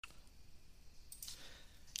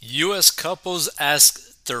U.S. couples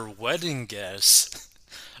ask their wedding guests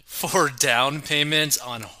for down payments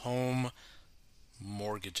on home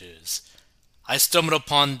mortgages. I stumbled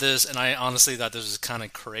upon this and I honestly thought this was kind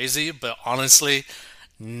of crazy, but honestly,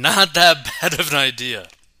 not that bad of an idea.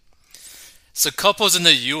 So, couples in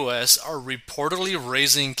the US are reportedly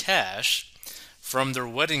raising cash from their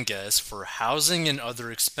wedding guests for housing and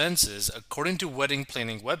other expenses, according to wedding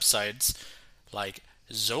planning websites like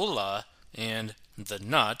Zola and The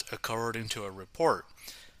Nut, according to a report.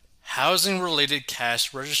 Housing related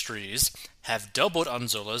cash registries have doubled on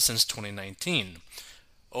Zola since 2019.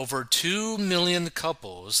 Over 2 million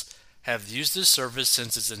couples have used this service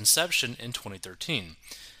since its inception in 2013,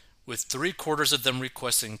 with three-quarters of them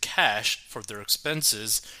requesting cash for their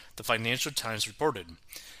expenses, the Financial Times reported.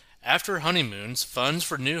 After honeymoons, funds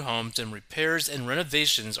for new homes and repairs and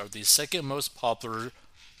renovations are the second most popular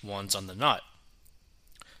ones on the Knot.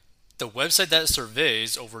 The website that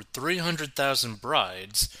surveys over 300,000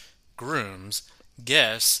 brides, grooms,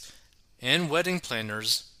 guests, and wedding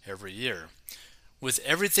planners every year. With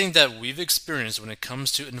everything that we've experienced when it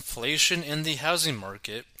comes to inflation in the housing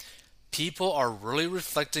market, people are really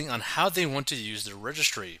reflecting on how they want to use their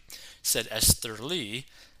registry, said Esther Lee,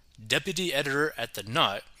 deputy editor at The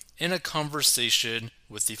Knot, in a conversation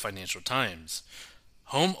with the Financial Times.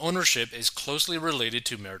 Home ownership is closely related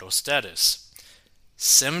to marital status.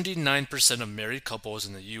 79% of married couples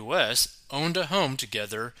in the U.S. owned a home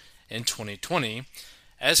together in 2020,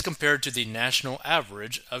 as compared to the national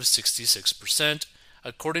average of 66%,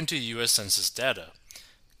 according to U.S. Census data.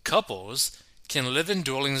 Couples can live in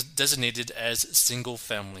dwellings designated as single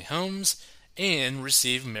family homes and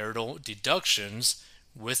receive marital deductions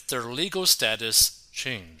with their legal status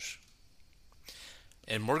change.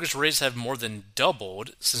 And mortgage rates have more than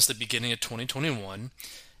doubled since the beginning of 2021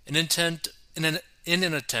 in an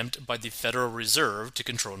attempt by the Federal Reserve to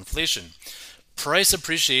control inflation. Price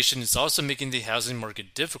appreciation is also making the housing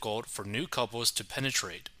market difficult for new couples to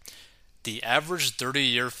penetrate. The average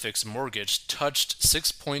 30-year fixed mortgage touched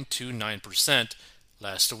 6.29%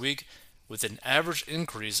 last week, with an average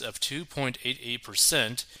increase of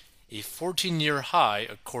 2.88%, a 14-year high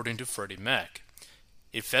according to Freddie Mac.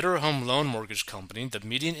 A Federal Home Loan Mortgage Company, the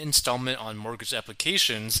median installment on mortgage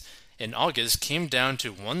applications in August came down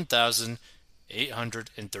to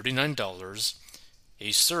 $1,839,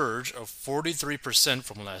 a surge of 43%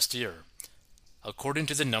 from last year, according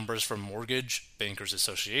to the numbers from Mortgage Bankers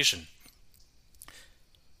Association.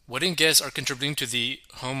 Wedding guests are contributing to the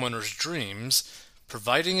homeowner's dreams,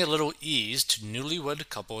 providing a little ease to newlywed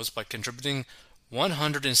couples by contributing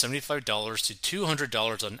 $175 to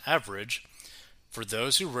 $200 on average for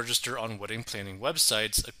those who register on wedding planning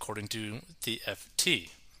websites, according to the FT,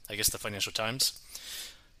 I guess the Financial Times.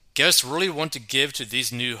 Guests really want to give to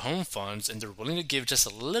these new home funds, and they're willing to give just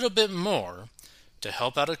a little bit more to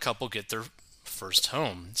help out a couple get their first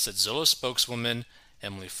home, said Zillow spokeswoman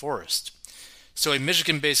Emily Forrest. So a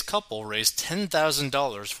Michigan-based couple raised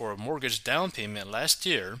 $10,000 for a mortgage down payment last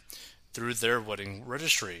year through their wedding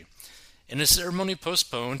registry, in a ceremony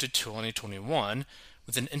postponed to 2021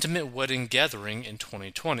 with an intimate wedding gathering in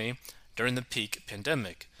 2020 during the peak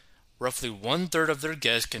pandemic. Roughly one-third of their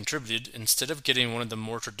guests contributed instead of getting one of the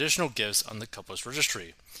more traditional gifts on the couple's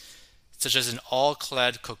registry, such as an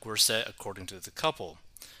all-clad cookware set, according to the couple.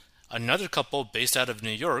 Another couple based out of New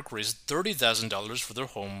York raised $30,000 for their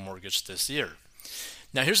home mortgage this year.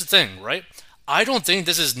 Now here's the thing, right? I don't think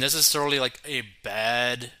this is necessarily like a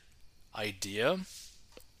bad idea.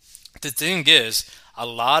 The thing is, a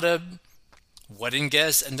lot of wedding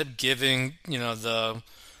guests end up giving, the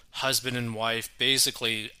husband and wife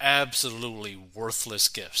basically absolutely worthless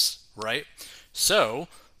gifts, right? So,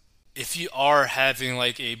 if you are having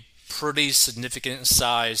like a pretty significant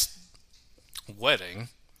sized wedding,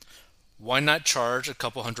 why not charge a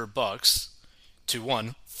couple $100 to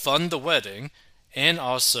one, fund the wedding, and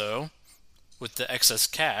also with the excess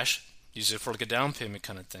cash, use it for like a down payment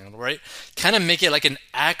kind of thing, right? Kind of make it like an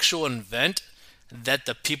actual event that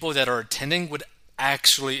the people that are attending would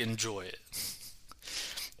actually enjoy it.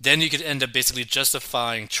 Then you could end up basically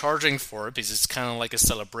justifying charging for it because it's kind of like a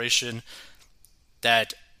celebration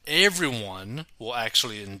that everyone will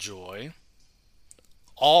actually enjoy,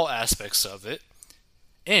 all aspects of it,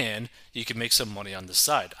 and you can make some money on the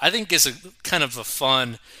side. I think it's a kind of a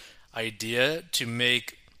fun idea to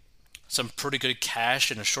make some pretty good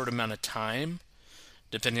cash in a short amount of time,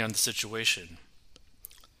 depending on the situation.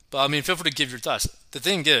 But I mean, feel free to give your thoughts. The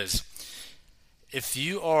thing is, if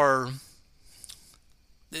you are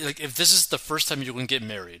if this is the first time you're going to get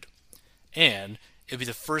married, and it'll be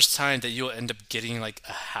the first time that you'll end up getting like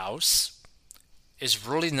a house, it's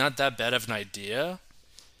really not that bad of an idea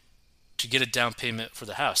to get a down payment for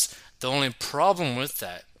the house. The only problem with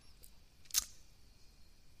that,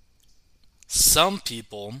 some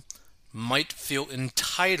people might feel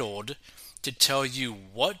entitled to tell you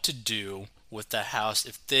what to do with the house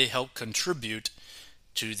if they help contribute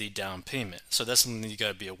to the down payment. So that's something you got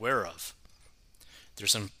to be aware of.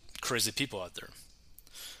 There's some crazy people out there.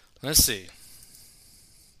 Let's see.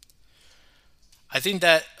 I think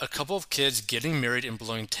that a couple of kids getting married and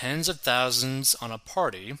blowing tens of thousands on a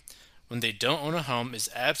party when they don't own a home is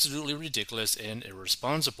absolutely ridiculous and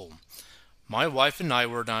irresponsible. My wife and I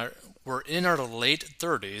were in our late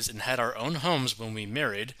 30s and had our own homes when we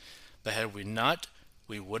married, but had we not,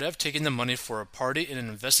 we would have taken the money for a party and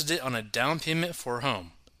invested it on a down payment for a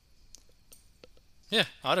home. Yeah,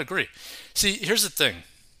 I'd agree. See, here's the thing.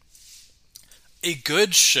 A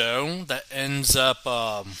good show that ends up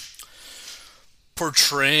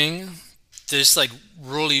portraying this like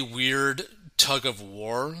really weird tug of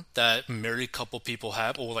war that married couple people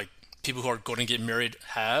have, or like people who are going to get married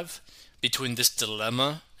have, between this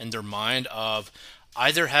dilemma in their mind of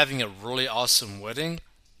either having a really awesome wedding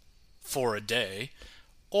for a day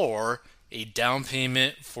or a down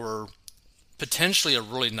payment for potentially a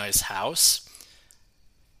really nice house,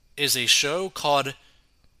 is a show called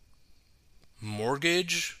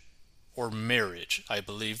Mortgage or Marriage. I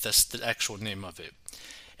believe that's the actual name of it.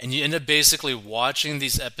 And you end up basically watching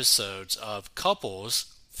these episodes of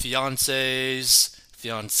couples, fiancés,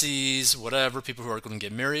 fiancées, whatever, people who are going to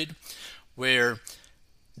get married, where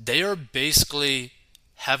they are basically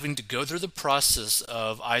having to go through the process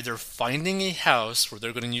of either finding a house where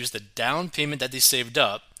they're going to use the down payment that they saved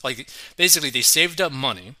up. Like, basically, they saved up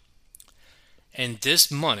money, and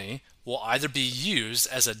this money will either be used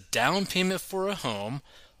as a down payment for a home,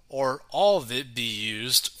 or all of it be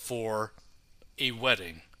used for a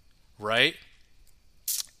wedding, right?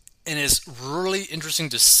 And it's really interesting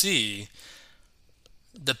to see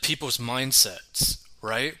the people's mindsets,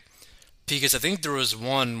 right? Because I think there was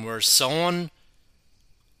one where someone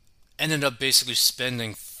ended up basically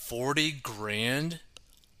spending 40 grand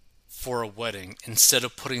for a wedding instead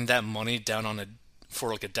of putting that money down for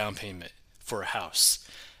like a down payment for a house.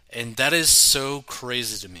 And that is so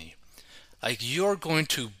crazy to me. Like, you are going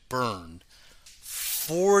to burn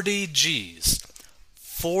 40 G's,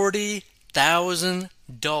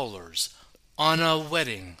 $40,000 on a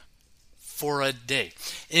wedding for a day.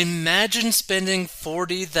 Imagine spending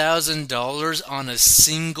 $40,000 on a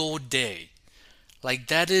single day. Like,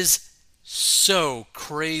 that is so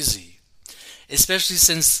crazy. Especially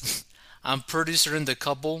since I'm pretty certain the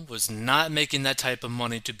couple was not making that type of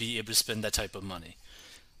money to be able to spend that type of money.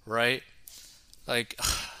 Right? Like,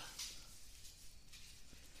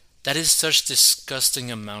 that is such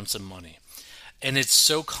disgusting amounts of money. And it's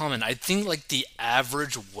so common. I think like the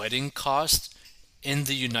average wedding cost in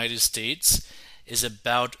the United States is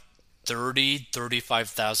about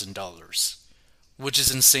 $35,000, which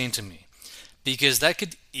is insane to me. Because that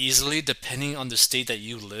could easily, depending on the state that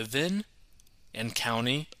you live in, and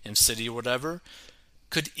county, and city, or whatever,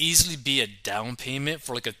 could easily be a down payment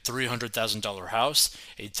for like a $300,000 house,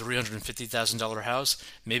 a $350,000 house,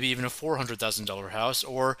 maybe even a $400,000 house,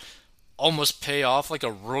 or almost pay off like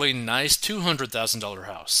a really nice $200,000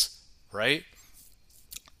 house, right?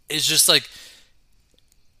 It's just like,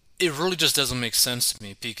 it really just doesn't make sense to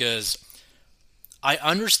me, because I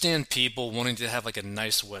understand people wanting to have like a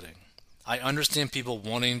nice wedding. I understand people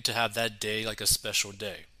wanting to have that day like a special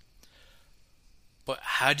day. But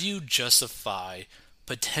how do you justify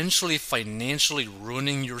potentially financially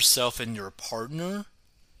ruining yourself and your partner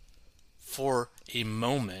for a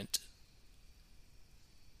moment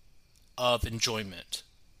of enjoyment?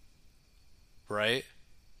 Right?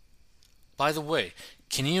 By the way,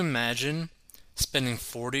 can you imagine spending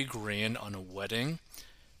 40 grand on a wedding?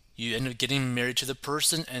 You end up getting married to the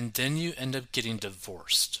person, and then you end up getting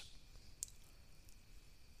divorced.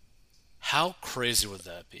 How crazy would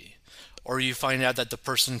that be? Or you find out that the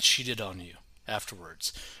person cheated on you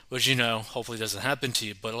afterwards, which, you know, hopefully doesn't happen to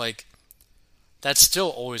you, but like, that's still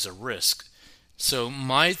always a risk. So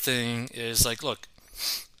my thing is like, look,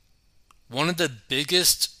 one of the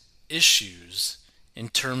biggest issues in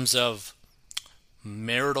terms of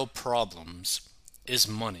marital problems is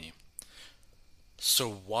money.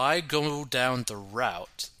 So why go down the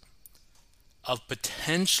route of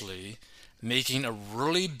potentially making a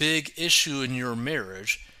really big issue in your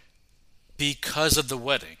marriage because of the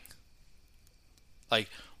wedding? Like,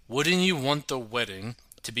 wouldn't you want the wedding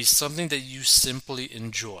to be something that you simply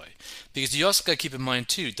enjoy? Because you also got to keep in mind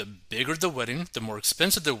too, the bigger the wedding, the more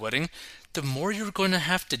expensive the wedding, the more you're going to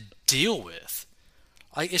have to deal with.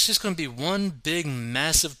 Like, it's just going to be one big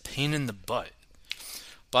massive pain in the butt.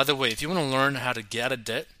 By the way, if you want to learn how to get out of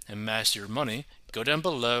debt and master your money, go down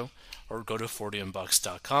below or go to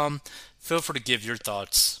 40inbox.com. Feel free to give your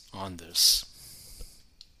thoughts on this.